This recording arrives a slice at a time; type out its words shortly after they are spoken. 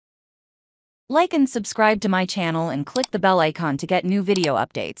Like and subscribe to my channel and click the bell icon to get new video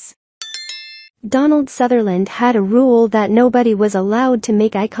updates. Donald Sutherland had a rule that nobody was allowed to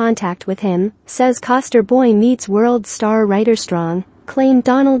make eye contact with him, says Costar Boy Meets World star writer Strong, claimed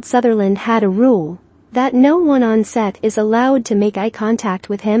Donald Sutherland had a rule that no one on set is allowed to make eye contact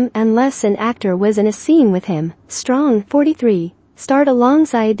with him unless an actor was in a scene with him. Strong, 43, starred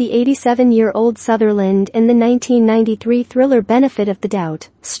alongside the 87-year-old Sutherland in the 1993 thriller Benefit of the Doubt.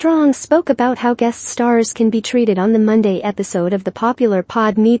 Strong spoke about how guest stars can be treated on the Monday episode of the popular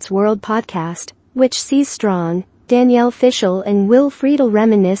Pod Meets World podcast, which sees Strong, Danielle Fishel and Will Friedle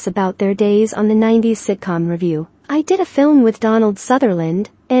reminisce about their days on the 90s sitcom Review. "I did a film with Donald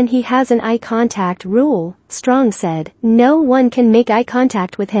Sutherland, and he has an eye contact rule," Strong said. "No one can make eye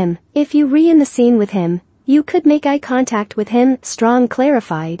contact with him. If you in the scene with him, you could make eye contact with him," Strong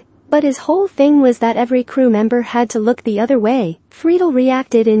clarified. But his whole thing was that every crew member had to look the other way. Friedle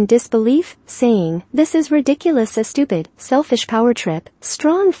reacted in disbelief, saying, "This is ridiculous, a stupid, selfish power trip."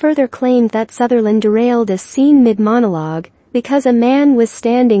 Strong further claimed that Sutherland derailed a scene mid-monologue because a man was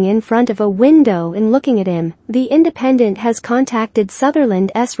standing in front of a window and looking at him. The Independent has contacted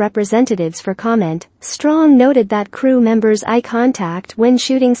Sutherland's representatives for comment. Strong noted that crew members' eye contact when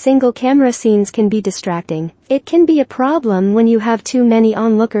shooting single-camera scenes can be distracting. "It can be a problem when you have too many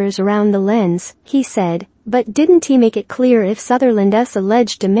onlookers around the lens," he said, but didn't he make it clear if Sutherland's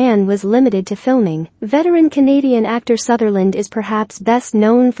alleged demand was limited to filming. Veteran Canadian actor Sutherland is perhaps best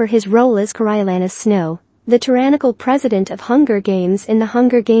known for his role as Coriolanus Snow, the tyrannical president of Hunger Games in the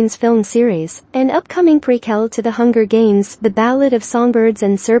Hunger Games film series. An upcoming prequel to the Hunger Games, The Ballad of Songbirds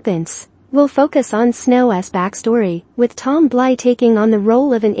and Serpents, will focus on Snow's backstory, with Tom Bly taking on the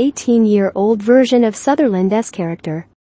role of an 18-year-old version of Sutherland's character.